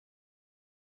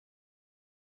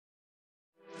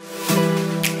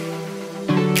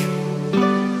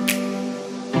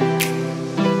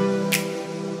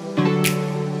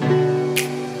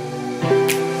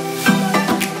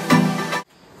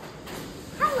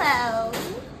Hello,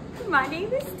 my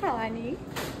name is Tani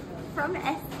from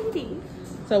SPD.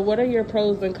 So what are your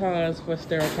pros and cons for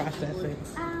sterile processing?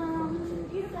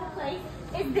 Beautiful place.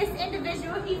 Is this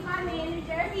individual, he's my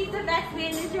manager. He's the best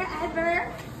manager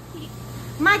ever.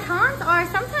 My cons are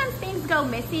sometimes things go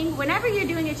missing. Whenever you're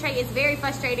doing a tray, it's very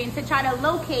frustrating to try to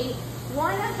locate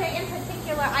one of the in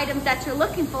particular items that you're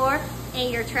looking for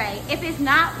in your tray. If it's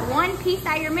not one piece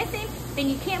that you're missing, then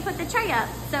you can't put the tray up.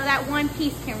 So that one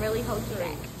piece can really hold you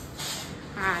back.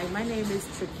 Hi, my name is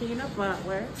Trakina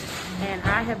Butler, and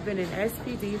I have been in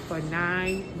SPD for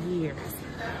 9 years.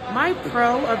 My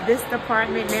pro of this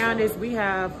department now is we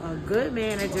have a good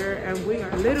manager, and we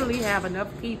literally have enough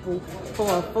people for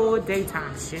a full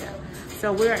daytime shift.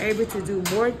 So we're able to do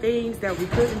more things that we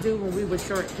couldn't do when we were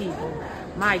short people.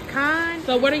 My cons.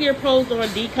 So what are your pros on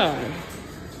decon?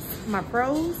 My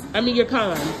pros? I mean your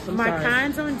cons. My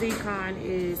cons on decon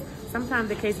is sometimes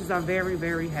the cases are very,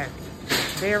 very heavy.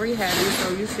 Very heavy,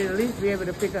 so you should at least be able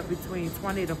to pick up between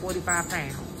 20 to 45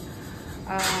 pounds.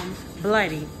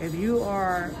 Bloody. If you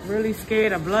are really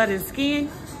scared of blood and skin,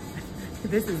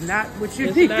 this is not what you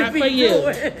need to be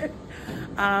doing.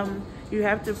 You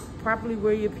have to properly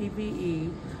wear your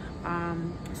PPE.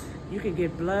 You can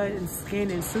get blood and skin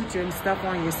and suture and stuff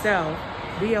on yourself.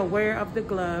 Be aware of the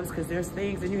gloves, because there's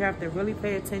things, and you have to really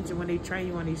pay attention when they train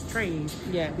you on these trays.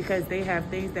 Yeah. Because they have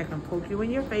things that can poke you in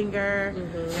your finger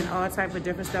and all type of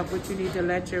different stuff, which you need to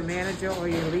let your manager or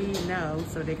your lead know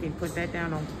so they can put that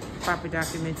down on proper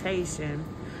documentation.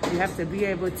 You have to be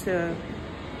able to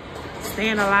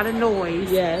stand a lot of noise,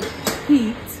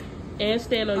 heat, and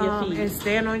stand on your feet. And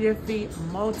stand on your feet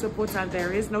multiple times.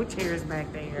 There is no chairs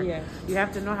back there. Yeah. You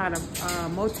have to know how to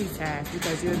multitask,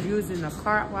 because you're using the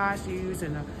cart wash, you're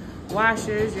using the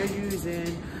washers, you're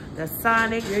using the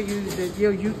sonic, you're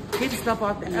getting stuff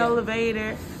off the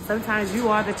elevator. Sometimes you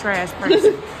are the trash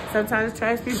person. Sometimes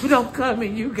trash people don't come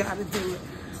and you gotta do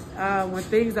it. When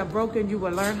things are broken, you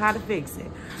will learn how to fix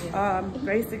it.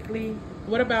 Basically.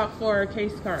 What about for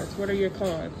case cards? What are your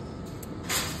cons?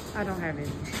 I don't have any.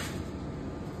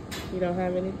 You don't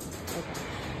have any? Okay.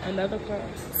 Another con?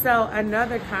 So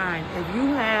another kind, if you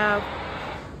have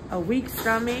a weak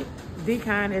stomach,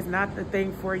 decon is not the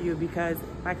thing for you, because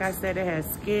like I said, it has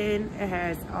skin, it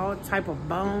has all type of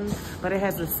bones, but it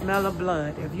has the smell of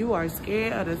blood. If you are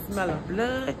scared of the smell of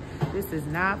blood, this is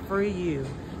not for you.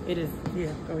 It is,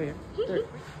 go ahead.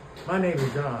 My name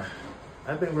is John.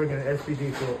 I've been working at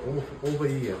SPD for over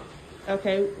a year.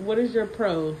 Okay, what is your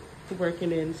pro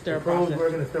working in sterile processing?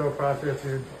 Working in sterile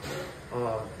processing,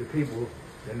 the people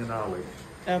and the knowledge.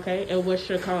 Okay, and what's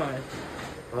your con?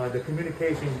 The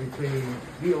communication between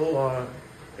the OR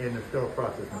and the sterile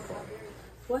processing part.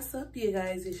 What's up, you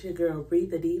guys? It's your girl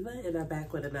Breathe the Diva, and I'm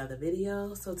back with another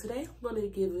video. So today I'm going to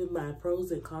give you my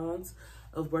pros and cons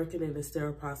of working in the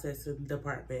sterile processing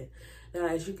department. Now,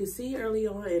 as you can see early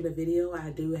on in the video, I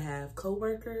do have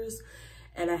co-workers,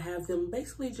 and I have them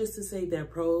basically just to say their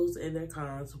pros and their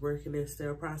cons working in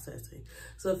sterile processing.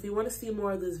 So if you want to see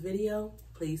more of this video,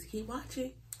 please keep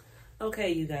watching.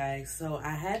 Okay, you guys, so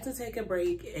I had to take a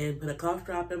break and put a cough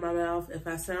drop in my mouth. If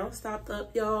I sound stopped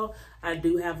up, y'all, I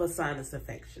do have a sinus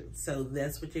infection. So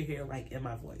that's what you hear like in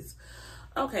my voice.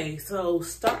 Okay, so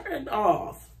starting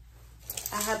off,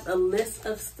 I have a list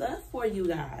of stuff for you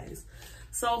guys.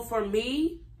 So for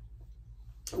me,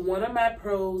 one of my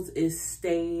pros is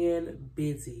staying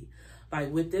busy.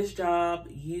 Like with this job,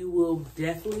 you will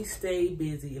definitely stay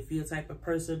busy. If you're the type of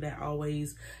person that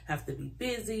always have to be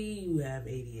busy, you have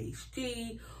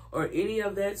ADHD or any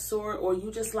of that sort, or you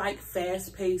just like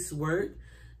fast-paced work,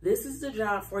 this is the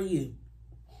job for you.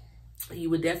 You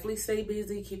would definitely stay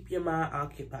busy, keep your mind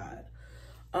occupied.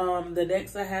 The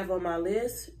next I have on my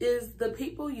list is the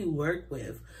people you work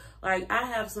with. Like, I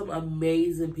have some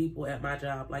amazing people at my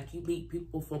job. Like, you meet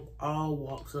people from all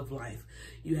walks of life.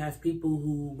 You have people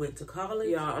who went to college.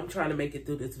 Y'all, I'm trying to make it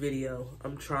through this video.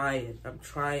 I'm trying.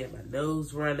 My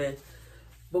nose running.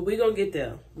 But we're going to get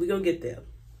there. We're going to get there.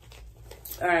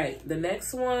 All right. The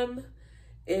next one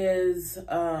is,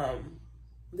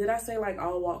 did I say like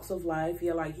all walks of life?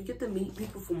 Yeah, like you get to meet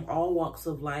people from all walks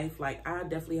of life. Like I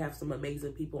definitely have some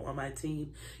amazing people on my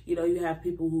team. You know, you have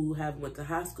people who have went to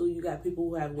high school. You got people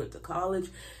who have went to college,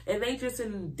 and they just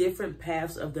in different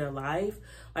paths of their life.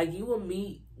 Like you will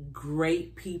meet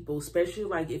great people, especially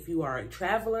like if you are a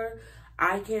traveler.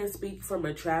 I can't speak from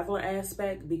a traveler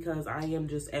aspect because I am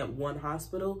just at one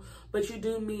hospital, but you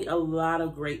do meet a lot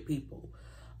of great people.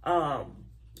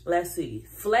 Let's see,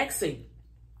 flexing.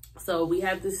 So we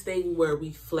have this thing where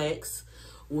we flex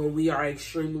when we are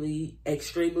extremely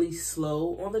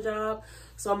slow on the job.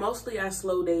 So mostly our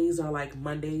slow days are like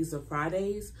Mondays or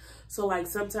Fridays. So like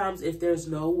sometimes if there's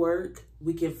no work,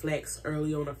 we can flex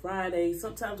early on a Friday.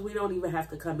 Sometimes we don't even have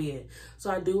to come in.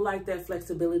 So I do like that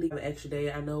flexibility of an extra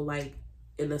day. I know like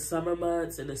in the summer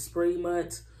months, in the spring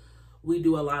months, we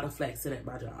do a lot of flexing at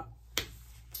my job.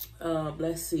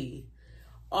 Let's see.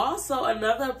 Also,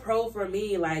 another pro for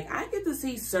me, like I get to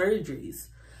see surgeries.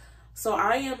 So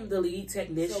I am the lead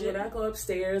technician. So when I go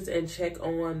upstairs and check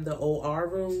on the OR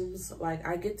rooms, like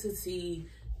I get to see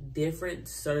different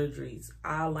surgeries.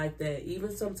 I like that.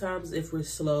 Even sometimes if we're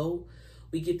slow,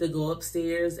 we get to go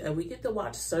upstairs and we get to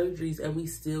watch surgeries and we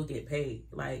still get paid.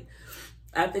 Like,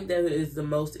 I think that is the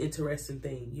most interesting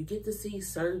thing. You get to see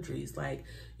surgeries. Like,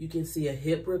 you can see a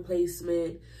hip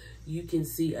replacement. You can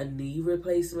see a knee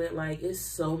replacement. Like, it's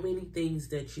so many things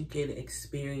that you can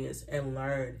experience and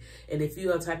learn. And if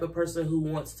you're a type of person who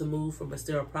wants to move from a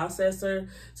sterile processor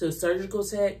to a surgical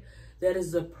tech, that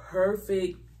is the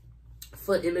perfect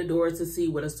foot in the door to see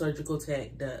what a surgical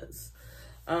tech does.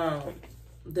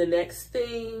 The next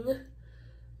thing,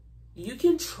 you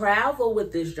can travel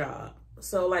with this job.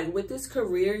 So like with this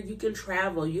career, you can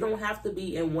travel. You don't have to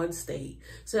be in one state.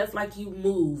 So if like you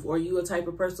move or you a type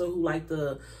of person who like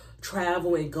to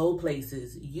travel and go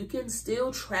places, you can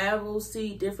still travel,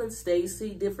 see different states,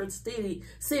 see different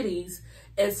cities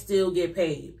and still get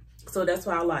paid. So that's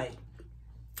why I like.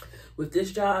 With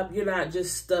this job, you're not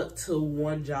just stuck to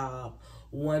one job,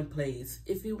 one place.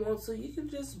 If you want to, you can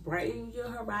just brighten your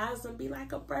horizon, be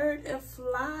like a bird and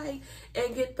fly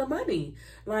and get the money.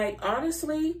 Like,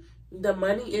 honestly, the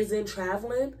money is in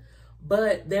traveling,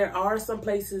 but there are some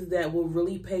places that will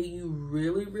really pay you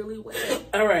really, really well.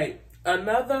 All right,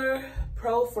 another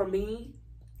pro for me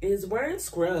is wearing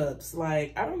scrubs.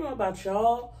 Like, I don't know about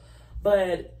y'all,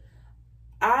 but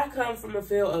I come from the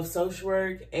field of social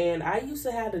work, and I used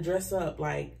to have to dress up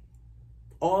like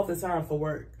all the time for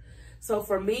work. So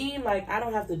for me, like, I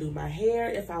don't have to do my hair.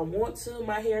 If I want to,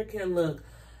 my hair can look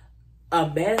a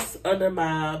mess under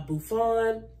my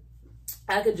bouffant.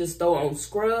 I could just throw on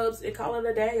scrubs and call it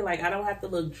a day. Like, I don't have to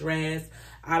look dressed.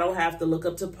 I don't have to look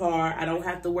up to par. I don't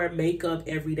have to wear makeup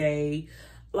every day.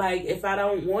 Like, if I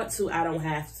don't want to, I don't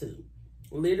have to.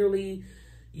 Literally,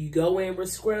 you go in with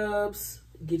scrubs,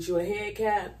 get you a head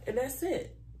cap, and that's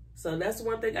it. So that's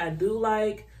one thing I do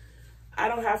like. I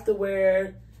don't have to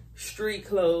wear street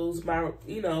clothes, my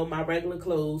regular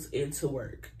clothes into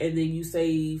work. And then you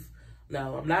save.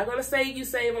 No, I'm not going to say you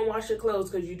save and wash your clothes,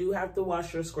 because you do have to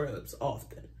wash your scrubs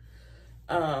often.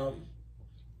 And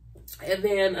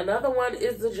then another one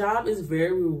is the job is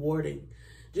very rewarding.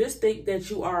 Just think that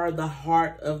you are the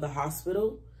heart of the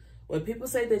hospital. When people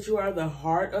say that you are the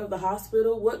heart of the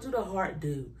hospital, what do the heart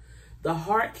do? The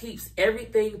heart keeps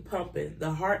everything pumping.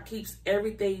 The heart keeps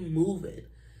everything moving.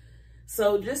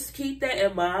 So just keep that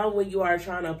in mind when you are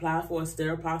trying to apply for a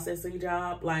sterile processing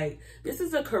job. Like, this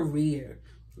is a career.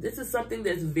 This is something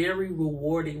that's very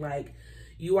rewarding. Like,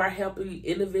 you are helping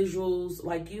individuals.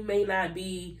 Like, you may not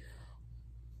be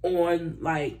on,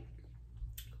 like,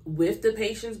 with the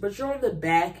patients, but you're on the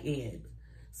back end.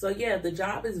 So, yeah, the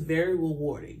job is very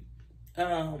rewarding.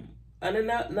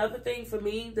 Another thing for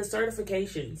me, the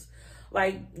certifications.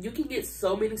 Like, you can get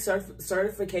so many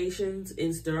certifications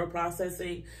in sterile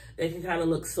processing that can kind of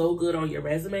look so good on your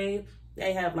resume.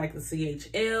 They have like the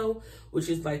CHL, which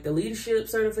is like the leadership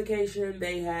certification.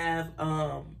 They have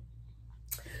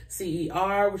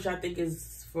CER, which I think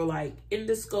is for like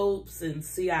endoscopes, and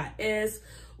CIS,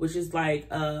 which is like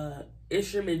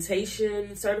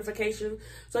instrumentation certification.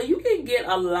 So you can get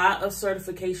a lot of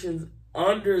certifications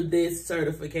under this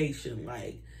certification.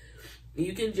 Like,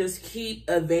 you can just keep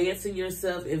advancing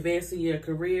yourself, advancing your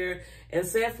career. And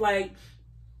say if like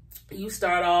you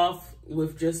start off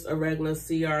with just a regular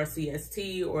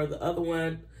CRCST or the other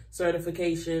one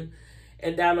certification,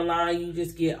 and down the line you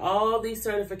just get all these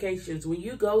certifications. When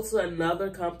you go to another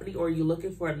company or you're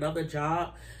looking for another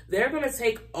job, they're going to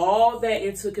take all that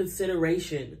into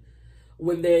consideration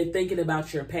when they're thinking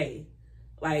about your pay.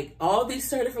 Like, all these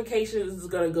certifications is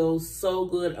going to go so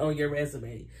good on your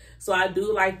resume. So I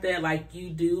do like that. Like, you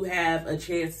do have a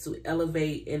chance to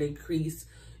elevate and increase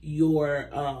your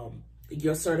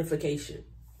certification.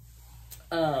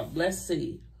 Let's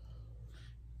see.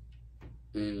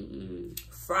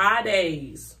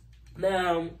 Fridays.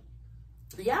 Now,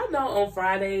 y'all know on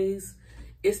Fridays,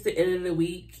 it's the end of the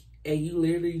week and you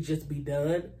literally just be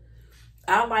done.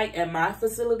 I like at my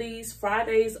facilities,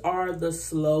 Fridays are the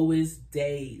slowest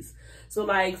days. So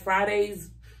like Fridays,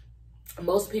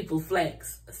 most people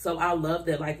flex. So I love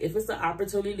that. Like, if it's an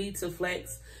opportunity to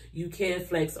flex, you can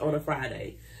flex on a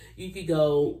Friday. You could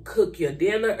go cook your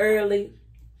dinner early.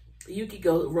 You could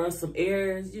go run some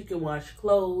errands. You can wash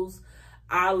clothes.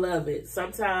 I love it.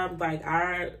 Sometimes like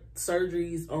our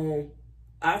surgeries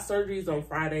on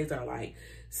Fridays are like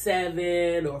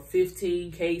 7 or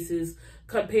 15 cases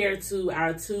compared to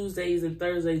our Tuesdays and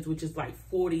Thursdays, which is like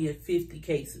 40 and 50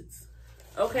 cases.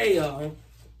 Okay, y'all.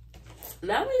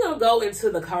 Now we're gonna go into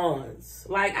the cons.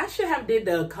 Like, I should have did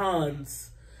the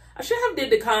cons. I should have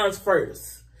did the cons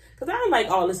first, because I don't like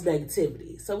all this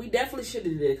negativity. So we definitely should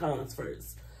have did the cons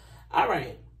first. All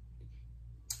right.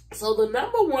 So the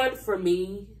number one for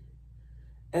me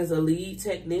as a lead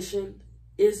technician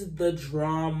is the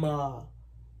drama.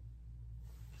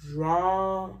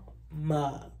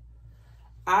 Drama.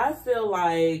 I feel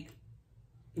like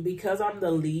because I'm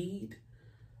the lead,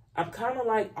 I'm kind of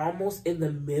like almost in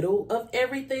the middle of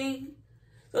everything.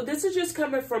 So this is just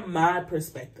coming from my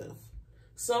perspective.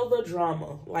 So the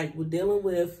drama, like we're dealing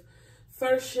with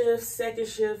first shift, second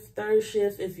shift, third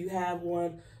shift, if you have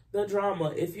one, the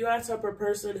drama. If you're a type of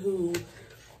person who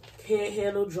can't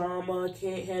handle drama,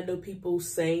 can't handle people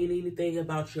saying anything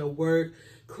about your work,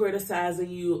 criticizing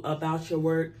you about your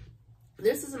work,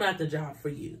 this is not the job for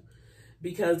you.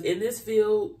 Because in this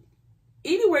field,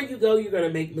 anywhere you go, you're going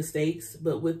to make mistakes.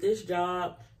 But with this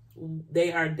job,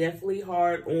 they are definitely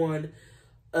hard on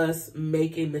us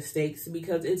making mistakes,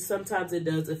 because sometimes it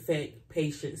does affect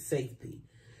patient safety.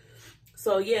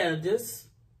 So yeah, just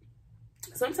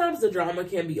sometimes the drama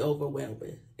can be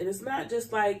overwhelming. And it's not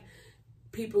just like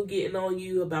people getting on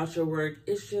you about your work.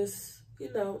 It's just,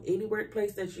 you know, any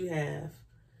workplace that you have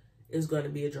is going to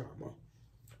be a drama.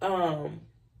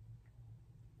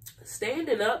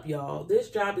 Standing up, y'all. This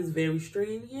job is very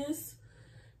strenuous.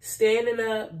 Standing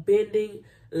up, bending,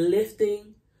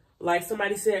 lifting. Like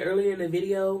somebody said earlier in the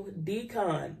video,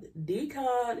 decon.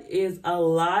 Decon is a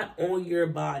lot on your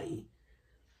body.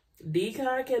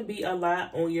 Decon can be a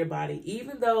lot on your body.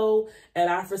 Even though at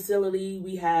our facility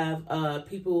we have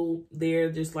people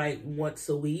there just like once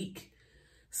a week.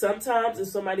 Sometimes if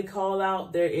somebody call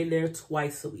out, they're in there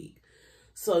twice a week.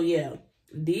 So yeah,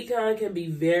 decon can be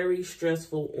very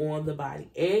stressful on the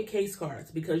body and case cards,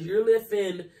 because you're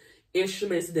lifting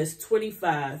instruments that's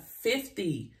 25,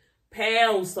 50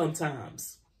 pounds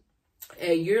sometimes.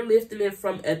 And you're lifting it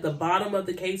from at the bottom of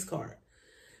the case card.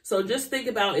 So just think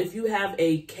about if you have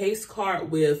a case cart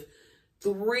with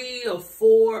 3 or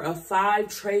 4 or 5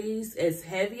 trays as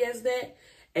heavy as that,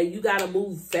 and you got to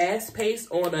move fast paced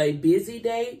on a busy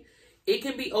day, it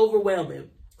can be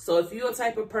overwhelming. So if you're a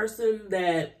type of person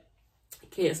that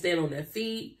can't stand on their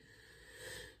feet,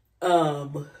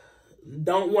 don't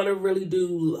want to really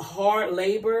do hard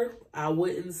labor, I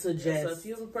wouldn't suggest. So if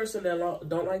you're a person that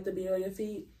don't like to be on your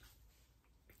feet,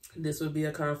 this would be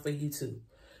a con for you too.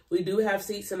 We do have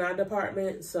seats in our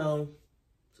department, so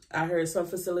I heard some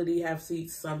facility have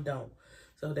seats, some don't.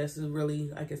 So that's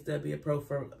really, I guess that'd be a pro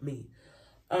for me.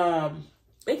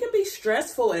 It can be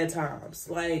stressful at times.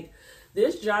 Like,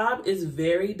 this job is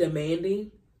very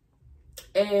demanding,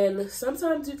 and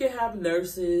sometimes you can have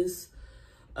nurses,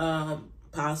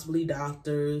 possibly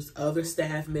doctors, other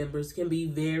staff members can be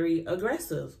very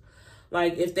aggressive.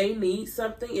 Like, if they need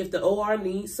something, if the OR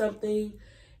needs something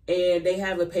and they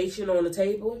have a patient on the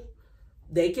table,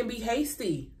 they can be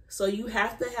hasty. So you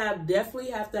have to have,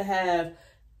 definitely have to have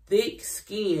thick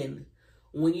skin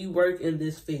when you work in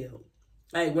this field.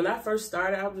 Like, when I first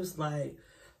started, I was just like,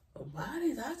 why are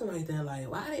they acting like that? Like,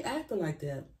 why are they acting like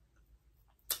that?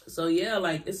 So yeah,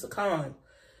 like, it's a con.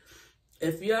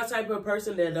 If you're a type of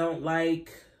person that don't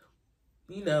like,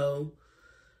 you know,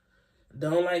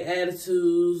 don't like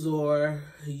attitudes, or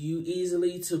you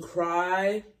easily to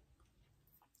cry,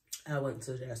 I wouldn't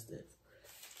suggest it.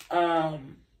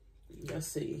 Let's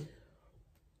see.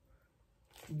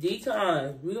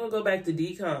 Decon. We're going to go back to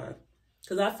decon,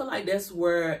 because I feel like that's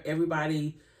where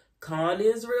everybody con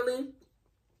is really.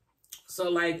 So,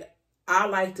 like, I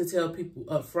like to tell people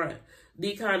up front,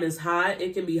 decon is hot.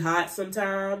 It can be hot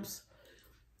sometimes.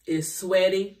 It's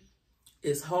sweaty.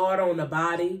 It's hard on the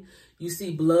body. You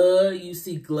see blood. You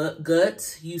see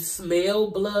guts. You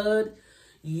smell blood.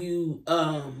 You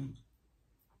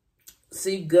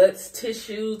see guts,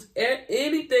 tissues,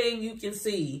 anything you can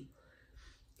see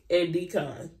in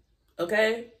decon.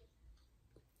 Okay?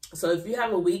 So if you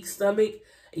have a weak stomach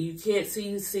and you can't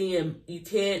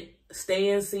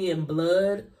stand seeing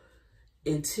blood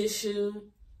and tissue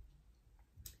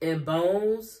and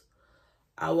bones,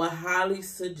 I would highly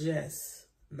suggest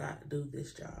not do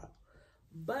this job.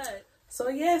 But, so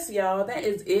yes, y'all, that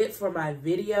is it for my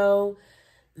video.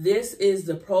 This is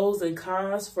the pros and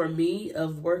cons for me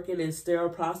of working in sterile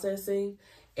processing,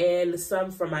 and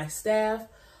some for my staff.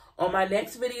 On my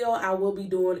next video, I will be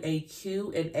doing a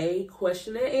Q&A,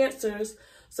 question and answers.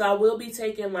 So I will be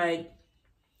taking like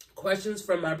questions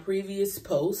from my previous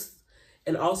posts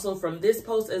And also from this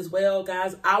post as well,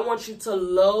 guys, I want you to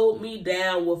load me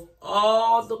down with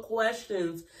all the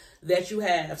questions that you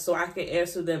have so I can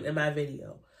answer them in my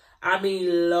video. I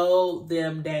mean, load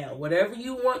them down. Whatever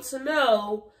you want to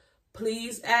know,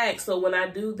 please ask. So when I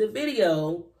do the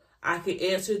video, I can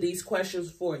answer these questions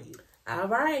for you. All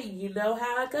right, you know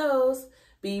how it goes.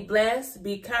 Be blessed,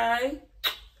 be kind.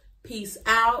 Peace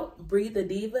out. Breathe the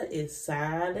Diva is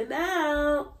signing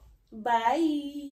out. Bye.